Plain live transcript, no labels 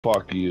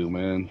Fuck you,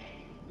 man.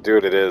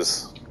 Dude, it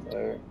is.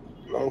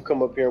 Don't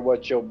come up here and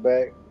watch your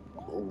back.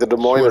 The Des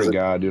Moines Swear is to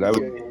God, dude.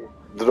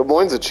 the Des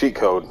Moines is a cheat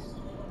code.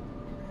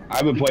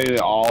 I've been playing it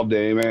all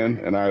day, man,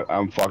 and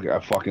I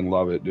fucking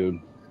love it,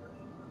 dude.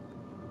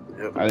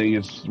 Yep. I think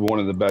it's one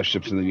of the best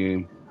ships in the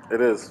game.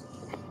 It is.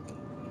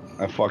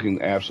 I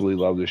fucking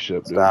absolutely love this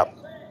ship, dude. Stop.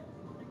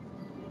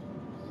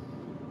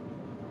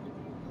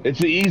 It's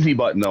the easy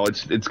button though.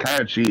 It's kind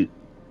of cheap.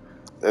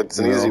 It's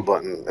an easy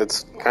button.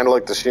 It's kind of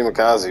like the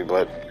Shimakaze,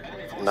 but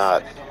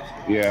not.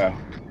 Yeah.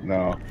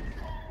 No.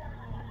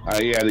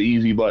 Yeah, the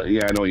easy button.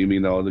 Yeah, I know what you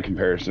mean though. The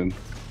comparison.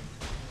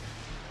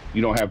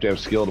 You don't have to have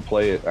skill to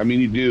play it. I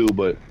mean, you do,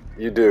 but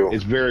You do.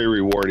 it's very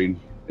rewarding.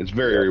 It's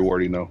very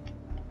rewarding though.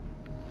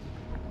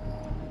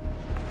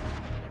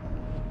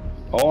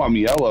 Oh, I'm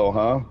yellow,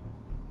 huh?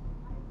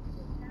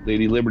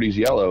 Lady Liberty's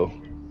yellow.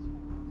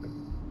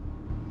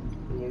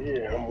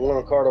 Yeah, I'm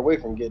one card away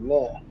from getting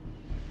that.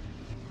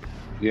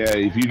 Yeah,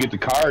 if you get the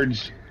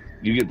cards,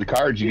 you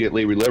get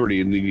Lady Liberty,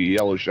 and you get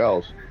yellow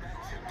shells.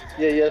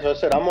 Yeah, as I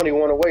said, I'm only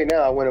one away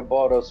now. I went and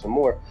bought us some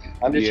more.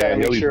 I'm just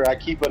trying to make sure I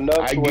keep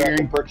enough to where I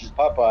can purchase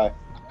Popeye.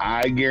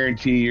 I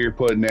guarantee you're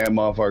putting that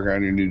motherfucker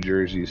on your New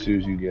Jersey as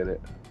soon as you get it.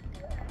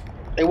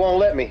 It won't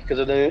let me because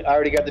I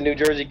already got the New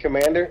Jersey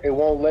Commander. It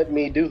won't let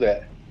me do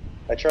that.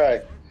 I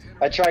tried.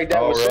 I tried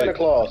that with Santa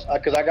Claus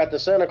because I got the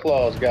Santa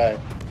Claus guy.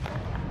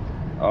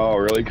 Oh,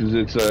 really? Because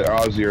it's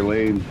Aussie or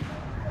Lane.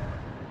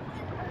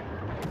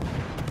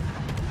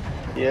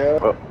 Yeah.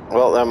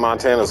 Well, that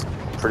Montana's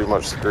pretty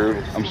much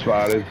screwed. I'm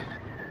spotted.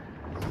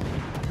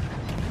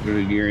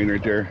 There's a gearing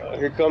right there.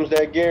 Here comes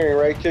that gearing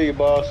right to you,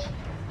 boss.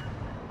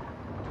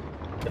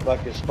 If I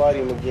can spot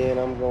him again,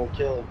 I'm gonna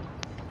kill him.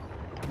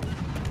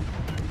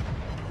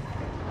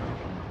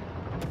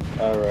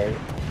 Alright.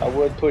 I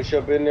would push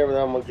up in there, but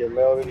I'm gonna get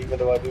melted even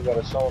though I do got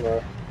a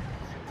sonar.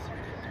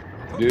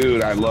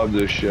 Dude, I love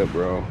this ship,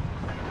 bro.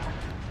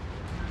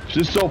 It's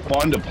just so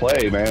fun to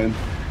play, man.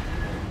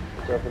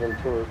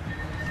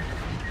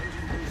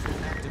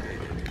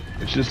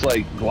 It's just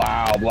like,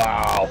 blah,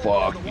 blah,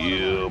 fuck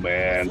you,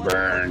 man,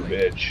 burn,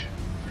 bitch.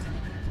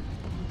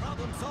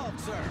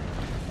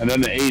 And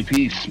then the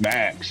AP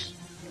smacks.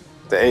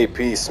 The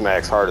AP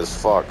smacks hard as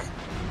fuck.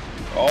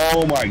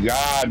 Oh my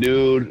god,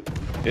 dude.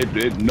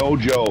 No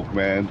joke,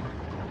 man.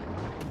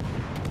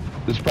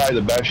 This is probably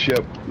the best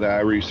ship that I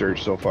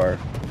researched so far.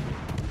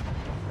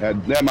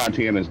 That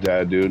Montana's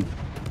dead, dude.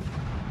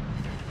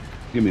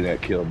 Give me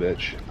that kill,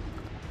 bitch.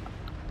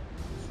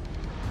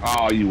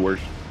 Oh, you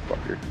worst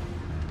fucker.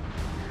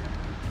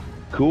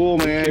 Cool,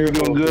 man. You're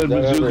doing good.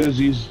 Bazookas,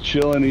 he's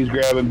chilling. He's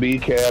grabbing B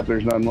cap.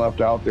 There's nothing left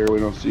out there. We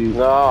don't see.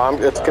 No,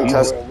 it's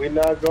contested. We're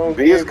not going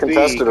B is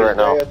contested right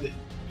now.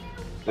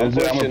 I'm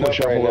gonna push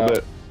up a little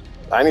bit.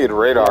 I need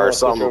radar or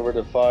something. Over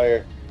the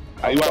fire.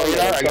 You want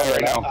radar? I got it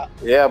right now.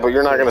 Yeah, but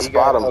you're not gonna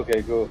spot him.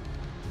 Okay, cool.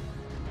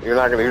 You're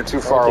not gonna. You're too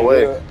far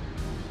away.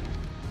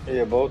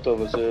 Yeah, both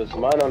of us is.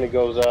 Mine only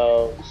goes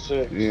out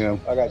 6. Yeah.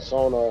 I got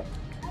sonar.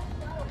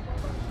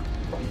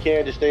 You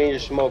can't just stay in your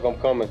smoke. I'm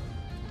coming.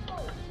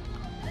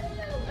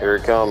 Here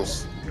it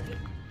comes.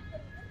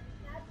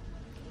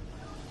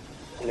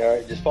 All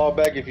right, just fall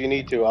back if you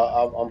need to.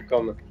 I'm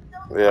coming.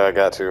 Yeah, I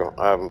got to.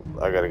 I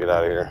gotta get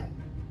out of here.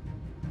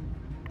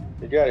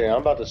 You got it.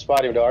 I'm about to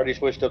spot him. I already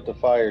switched up the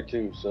fire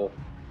too, so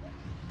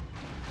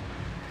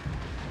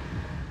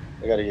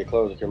I gotta get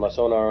closer because my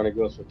sonar only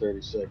goes for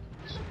 30 seconds.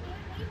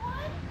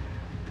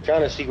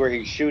 Trying to see where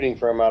he's shooting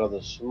from out of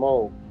the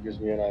smoke gives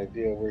me an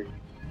idea where.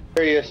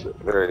 There he is.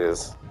 There it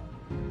is.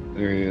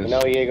 There he is. And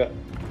now he ain't got.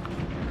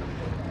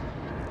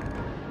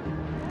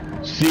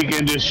 Seek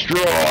and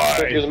destroy.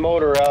 Took his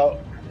motor out.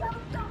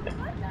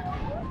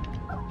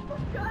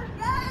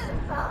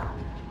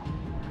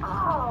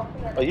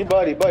 Oh, you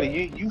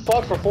buddy, you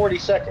fought for 40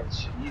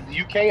 seconds.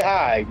 You can't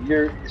hide.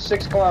 You're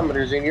 6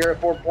 kilometers and you're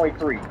at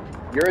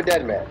 4.3. You're a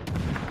dead man.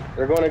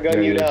 They're going to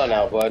gun you down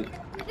now, bud.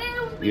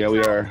 Yeah, we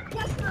are.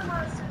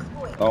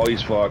 Oh,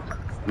 he's fucked.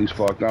 He's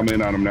fucked. I'm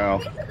in on him now.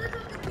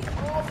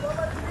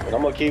 But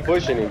I'm gonna keep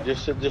pushing him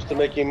just to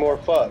make him more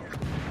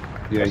fucked.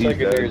 Yeah, he's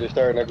secondaries are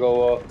starting to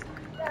go off.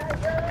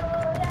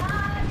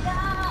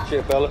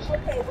 Shit, fellas.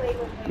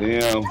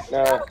 Yeah.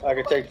 Now I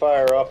can take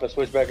fire off and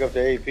switch back up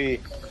to AP.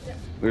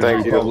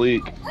 Thank you.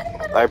 Republic.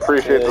 I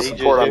appreciate the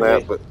support on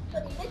that, but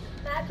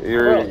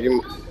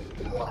you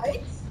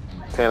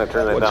can't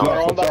turn that down.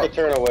 I'm about to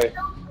turn away.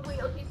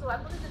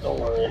 Don't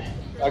worry.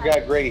 I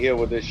got great heal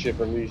with this ship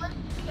at least.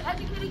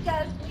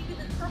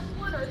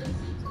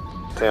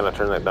 Tana,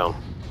 turn that down.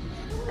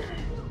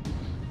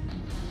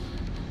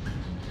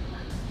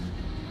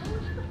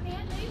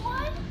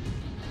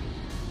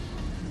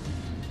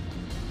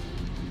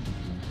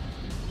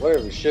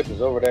 Whatever ship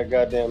is over that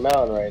goddamn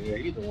mountain right there,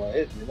 either one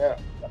hits me now.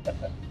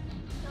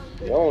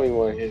 The only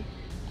one hit.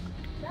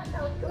 That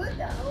sounds good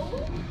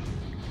though.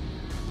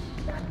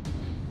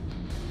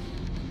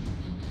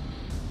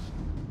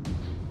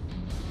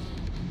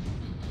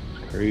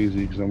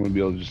 Crazy, because I'm gonna be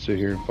able to just sit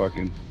here and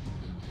fucking.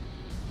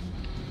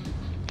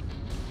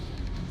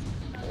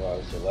 Wow,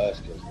 it's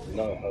Alaska.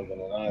 No,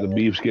 the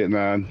beef's getting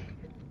on.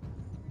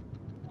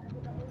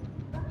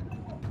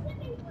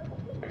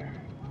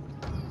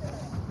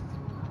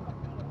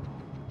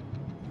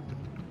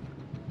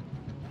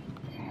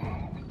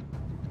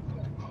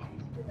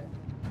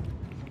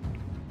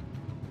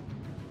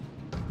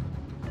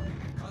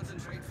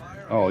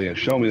 Oh, yeah,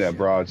 show me that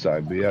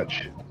broadside,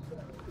 bitch.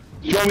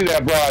 Show me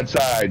that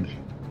broadside.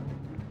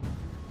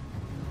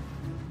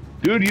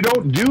 Dude, you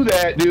don't do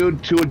that,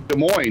 dude, to a Des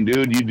Moines,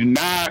 dude. You do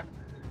not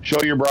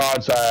show your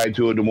broadside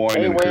to a Des Moines.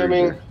 Hey,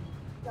 Whammy.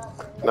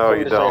 No,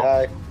 you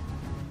don't.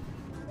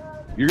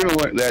 You're going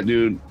to learn that,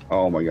 dude.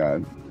 Oh, my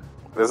God.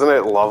 Isn't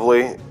it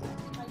lovely?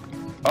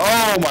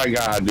 Oh, my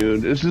God,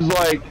 dude. This is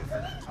like,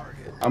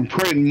 I'm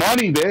printing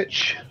money,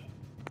 bitch.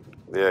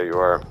 Yeah, you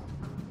are.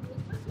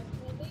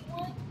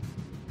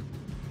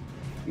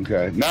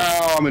 Okay,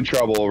 now I'm in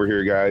trouble over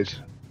here, guys.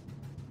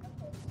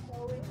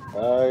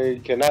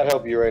 I cannot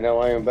help you right now.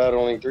 I am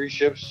battling 3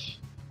 ships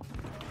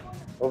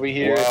over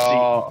here.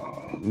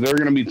 Well, they're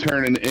going to be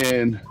turning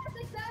in.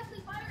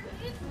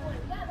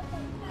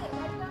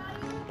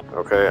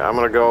 Okay, I'm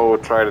going to go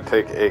try to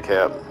take A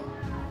cap.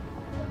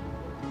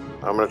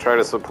 I'm going to try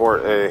to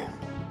support A.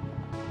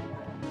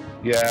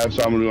 Yeah, that's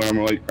what I'm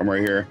doing. I'm right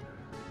here.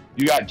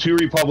 You got 2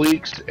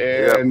 Republics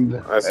and,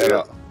 yep, I see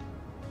it.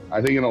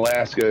 I think an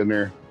Alaska in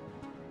there.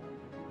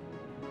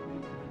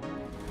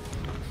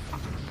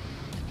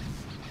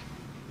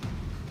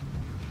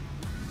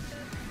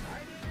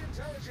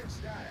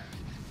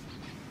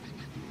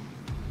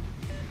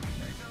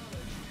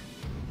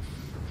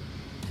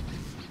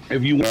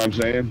 If you know what I'm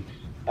saying.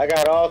 I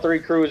got all 3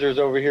 cruisers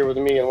over here with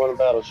me and 1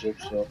 battleship,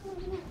 so.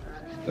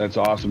 That's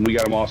awesome. We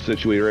got them all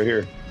situated right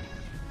here.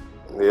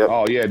 Yep.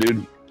 Oh, yeah,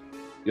 dude.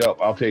 Yep,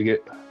 I'll take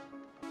it.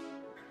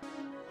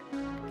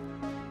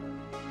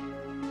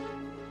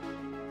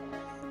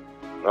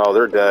 Oh,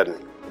 they're dead.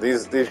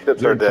 These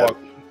ships are dead.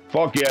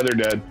 Fuck yeah,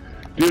 they're dead.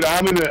 Dude,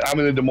 I'm in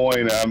the Des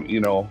Moines, you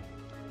know.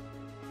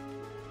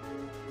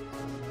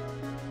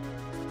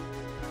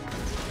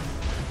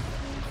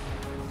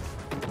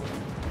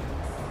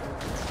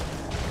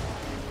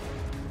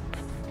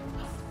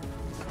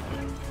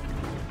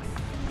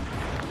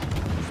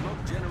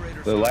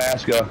 The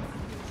Alaska.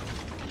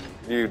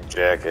 You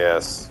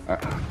jackass.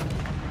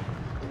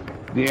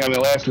 Damn,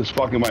 Alaska's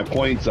fucking my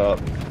points up.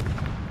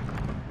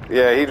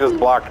 Yeah, he just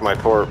blocked my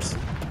torps.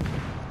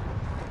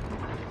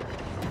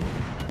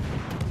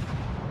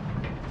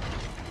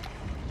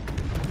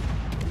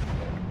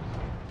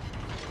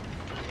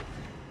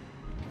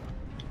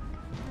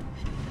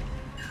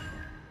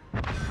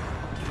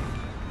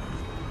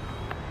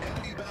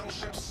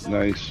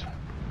 Nice.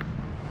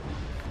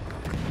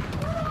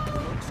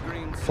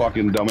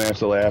 Fucking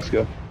dumbass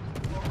Alaska.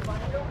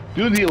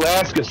 Dude, the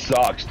Alaska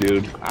sucks,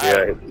 dude.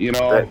 Yeah, you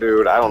know. That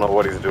dude, I don't know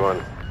what he's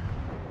doing.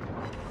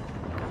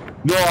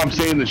 No, I'm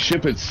saying the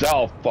ship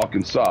itself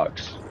fucking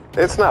sucks.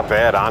 It's not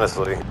bad,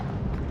 honestly.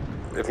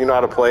 If you know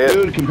how to play it.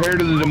 Dude, compared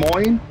to the Des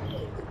Moines?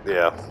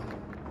 Yeah.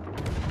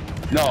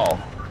 No.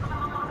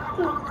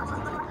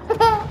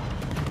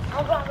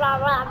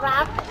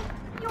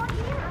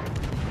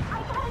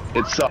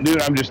 It's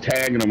dude, I'm just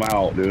tagging them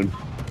out, dude.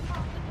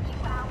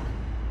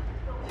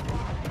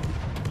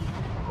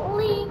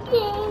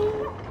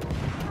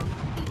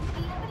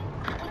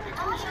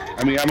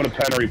 I mean, I'm gonna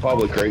pen a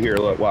Republic right here.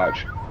 Look,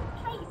 watch.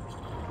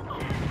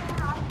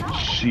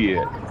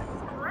 Shit.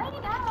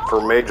 For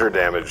major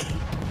damage.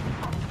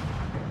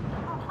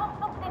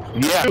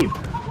 Yeah, dude.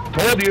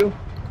 Told you.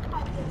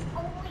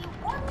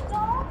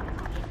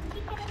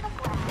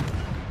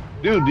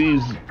 Dude,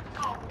 these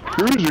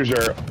cruisers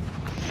are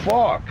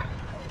fuck.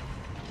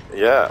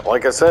 Yeah,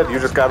 like I said, you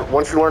just got,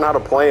 once you learn how to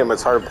play them,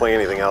 it's hard to play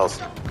anything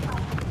else.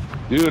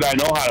 Dude, I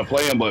know how to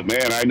play them, but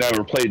man, I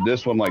never played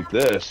this one like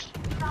this.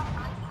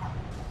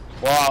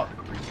 Well,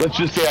 let's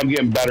just say I'm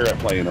getting better at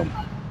playing them.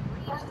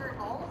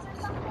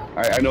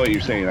 I know what you're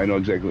saying. I know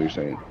exactly what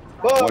you're saying.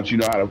 Once you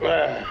know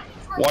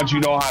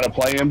how to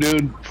play them,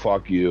 dude,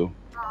 fuck you.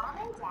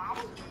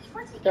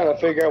 Trying to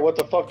figure out what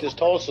the fuck this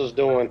Tulsa's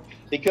doing.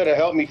 He could have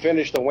helped me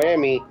finish the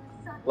Whammy.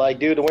 Like,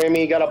 dude, the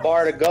Whammy got a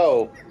bar to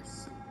go.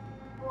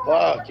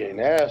 Fucking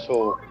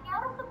asshole.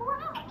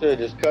 Should have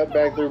just cut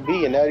back through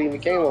B and not even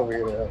came over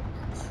here to help.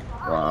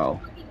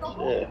 Wow.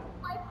 Yeah.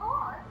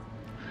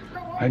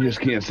 I just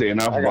can't say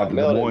enough about the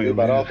Des Moines.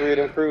 About all 3 of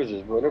them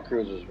cruisers, bro. Them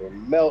cruisers were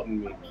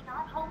melting me.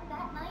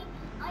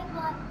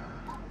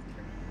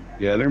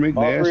 Yeah, they're making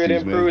all 3 of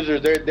them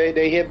cruisers.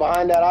 They hit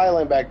behind that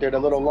island back there, the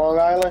little long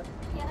island.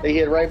 They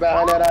hit right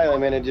behind that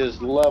island, man, and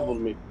just leveled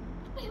me.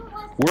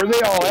 Where are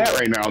they all at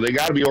right now? They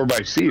got to be over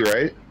by sea,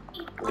 right?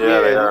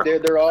 Yeah, they are.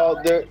 They're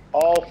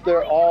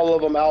all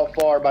of them out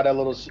far by that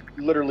little,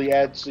 literally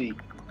at sea.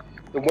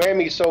 The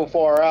Whammy's so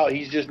far out,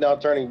 he's just now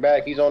turning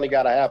back. He's only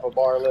got a half a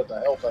bar left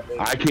of health, I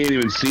think. I can't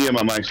even see him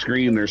on my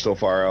screen. They're so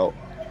far out.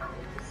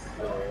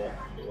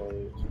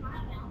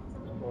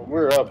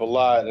 We're up a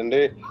lot, and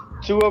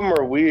 2 of them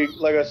are weak.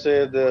 Like I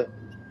said, I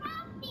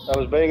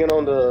was banging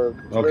on the.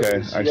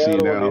 Okay, I see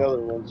now. The other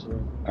one, so.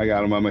 I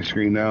got him on my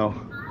screen now.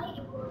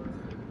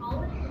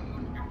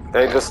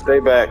 Hey, just stay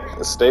back.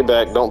 Stay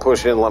back. Don't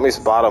push in. Let me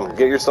spot them.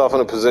 Get yourself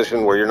in a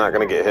position where you're not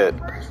going to get hit.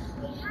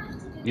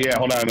 Yeah,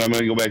 hold on. I'm going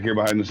to go back here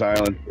behind this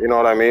island. You know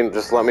what I mean?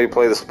 Just let me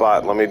play the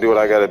spot. Let me do what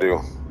I got to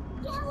do.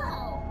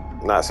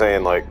 Not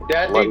saying like...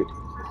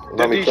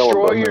 The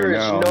destroyer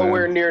is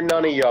nowhere near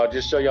none of y'all.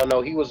 Just so y'all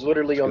know, he was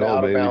literally on the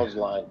out of bounds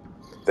line.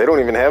 They don't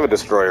even have a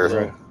destroyer.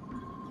 Right.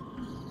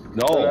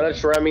 No,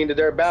 that's right. I mean,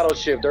 their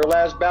battleship, their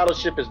last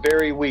battleship is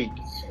very weak,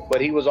 but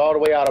he was all the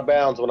way out of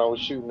bounds when I was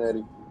shooting at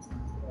him.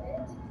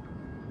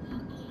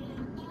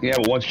 Yeah,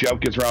 but once Jeff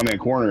gets around that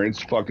corner, it's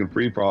fucking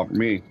free fall for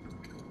me.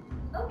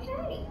 Okay.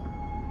 It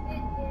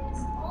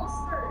is all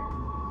started.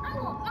 I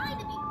want mine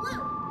to be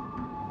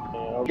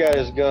blue. He got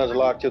his guns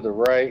locked to the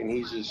right, and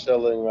he's just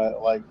selling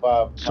like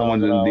 5.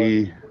 Someone's in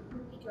D.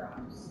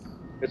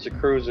 It's a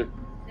cruiser.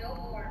 No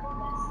more.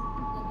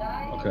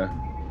 Okay.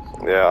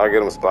 Yeah, I'll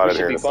get him spotted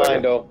here in a second. We should be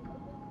fine, though.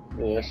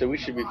 Yeah, so we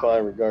should be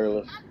fine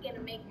regardless. I'm gonna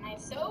make my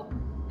soap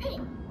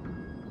pink.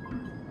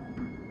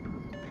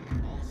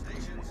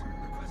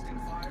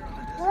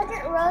 Look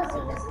at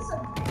Rosie. This is a...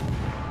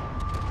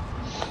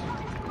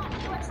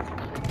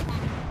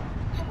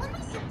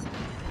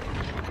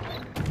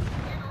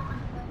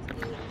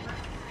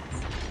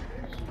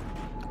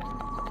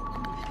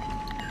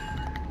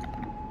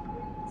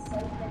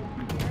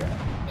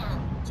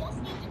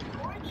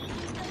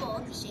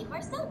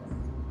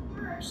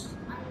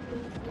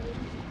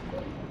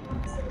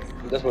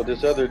 That's what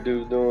this other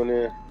dude's doing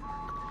there.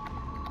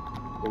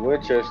 The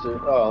Winchester.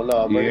 Oh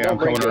no, but yeah, don't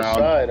bring his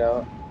side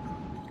out.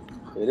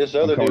 Yeah, this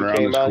other dude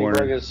came out and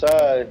brought his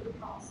side.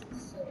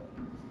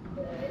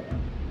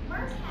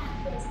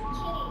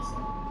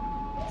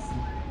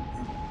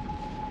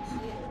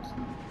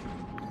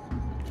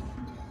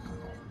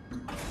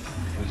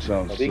 Be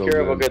so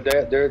careful, good.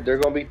 because there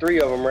gonna be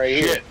 3 of them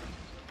right here.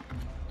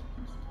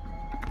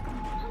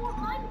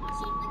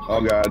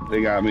 Oh god,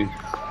 they got me.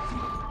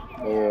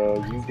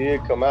 You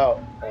did come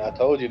out. I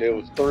told you there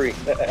was 3.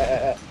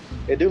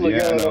 It do look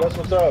yellow, though. That's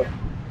what's up.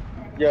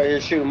 Yeah,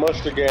 you're shooting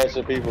mustard gas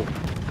at people.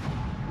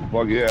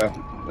 Fuck yeah.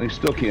 They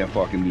still can't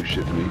fucking do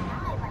shit to me.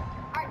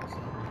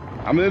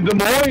 I'm in Des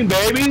Moines,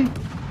 baby!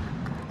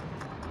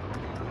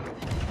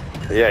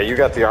 Yeah, you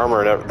got the armor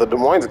and everything. The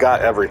Des Moines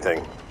got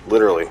everything.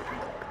 Literally.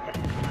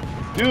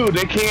 Dude,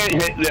 they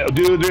can't hit.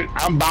 Dude,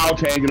 I'm bow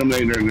tanking them.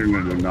 They're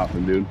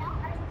nothing, dude.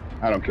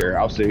 I don't care.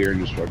 I'll sit here and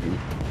just fucking.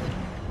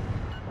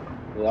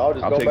 Yeah,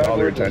 I'll take all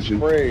their attention.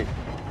 Spray.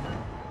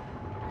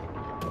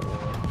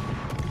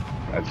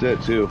 That's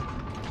it, too.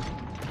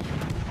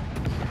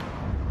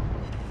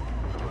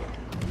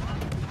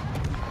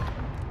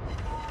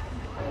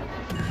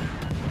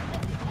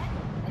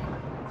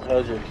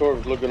 How's your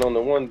torch looking on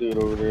the one dude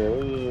over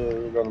there?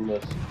 You're gonna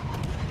miss.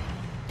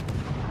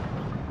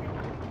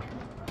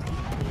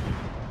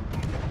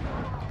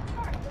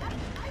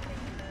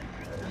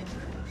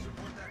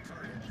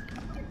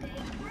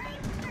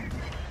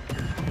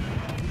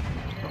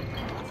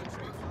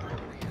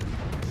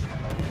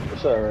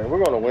 It's alright.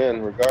 We're gonna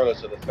win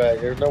regardless of the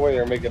fact. There's no way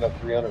they're making up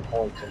 300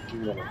 points in 2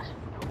 minutes.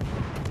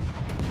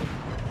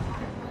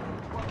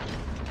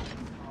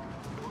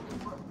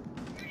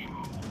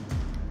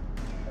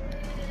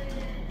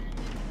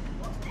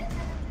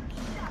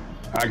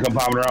 I come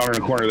popping around in the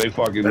corner, they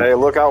fucking... Hey,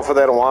 look out for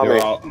that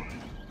Awami.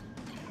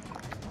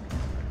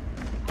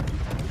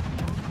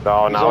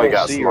 Oh, now he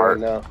got smart.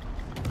 Right now.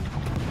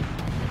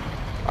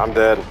 I'm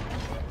dead.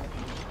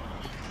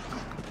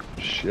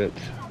 Shit.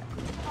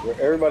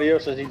 Everybody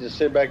else says he just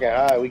sit back and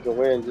hide. We can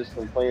win just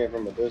from playing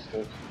from a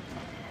distance.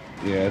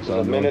 Yeah, it's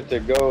a minute to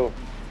go.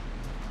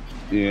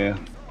 Yeah,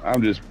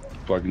 I'm just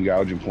fucking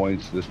gouging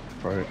points this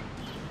part.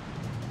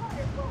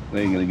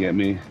 They ain't gonna get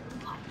me.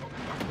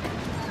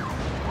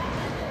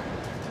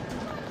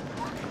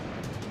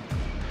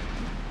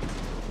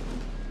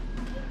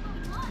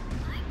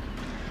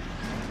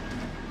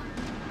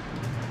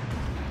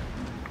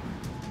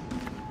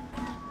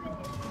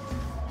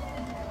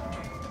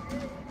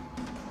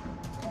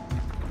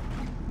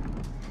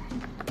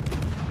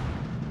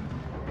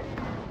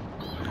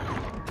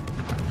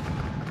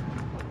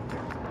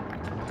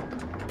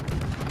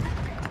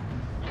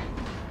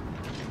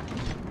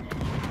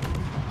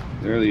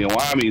 There, the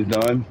Awami's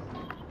done.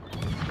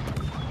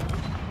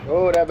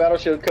 Oh, that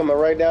battleship coming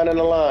right down in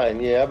the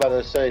line. Yeah, I'm about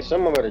to say,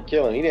 someone better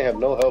kill him. He didn't have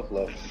no health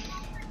left.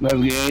 Nice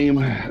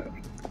game.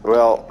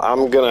 Well,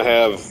 I'm going to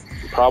have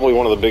probably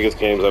one of the biggest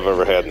games I've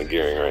ever had in the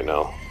gearing right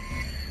now.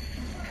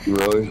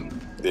 Really?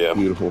 Yeah.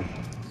 Beautiful.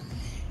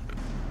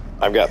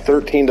 I've got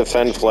 13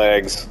 defend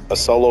flags, a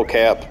solo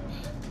cap,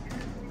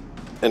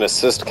 an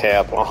assist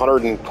cap,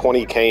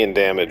 120k in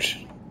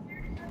damage.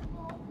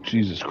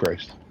 Jesus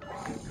Christ.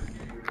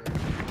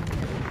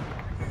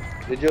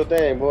 Did your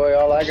thing, boy.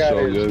 All I got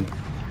so is good.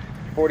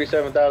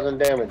 47,000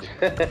 damage.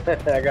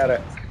 I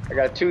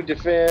got 2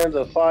 defends,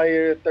 a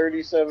fire,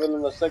 37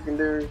 in the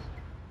secondaries.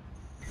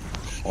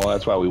 Well,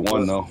 that's why we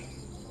won, though.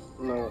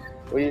 No.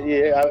 Well,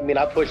 yeah, I mean,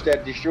 I pushed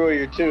that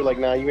destroyer too. Like,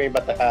 nah, you ain't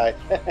about to hide.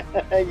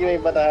 You ain't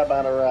about to hide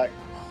behind a rock.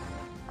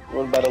 You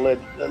wasn't about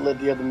to let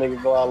the other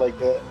nigga go out like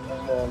that.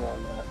 No.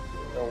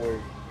 Don't worry.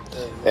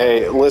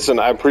 Hey, listen,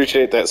 I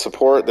appreciate that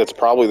support. That's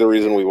probably the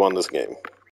reason we won this game.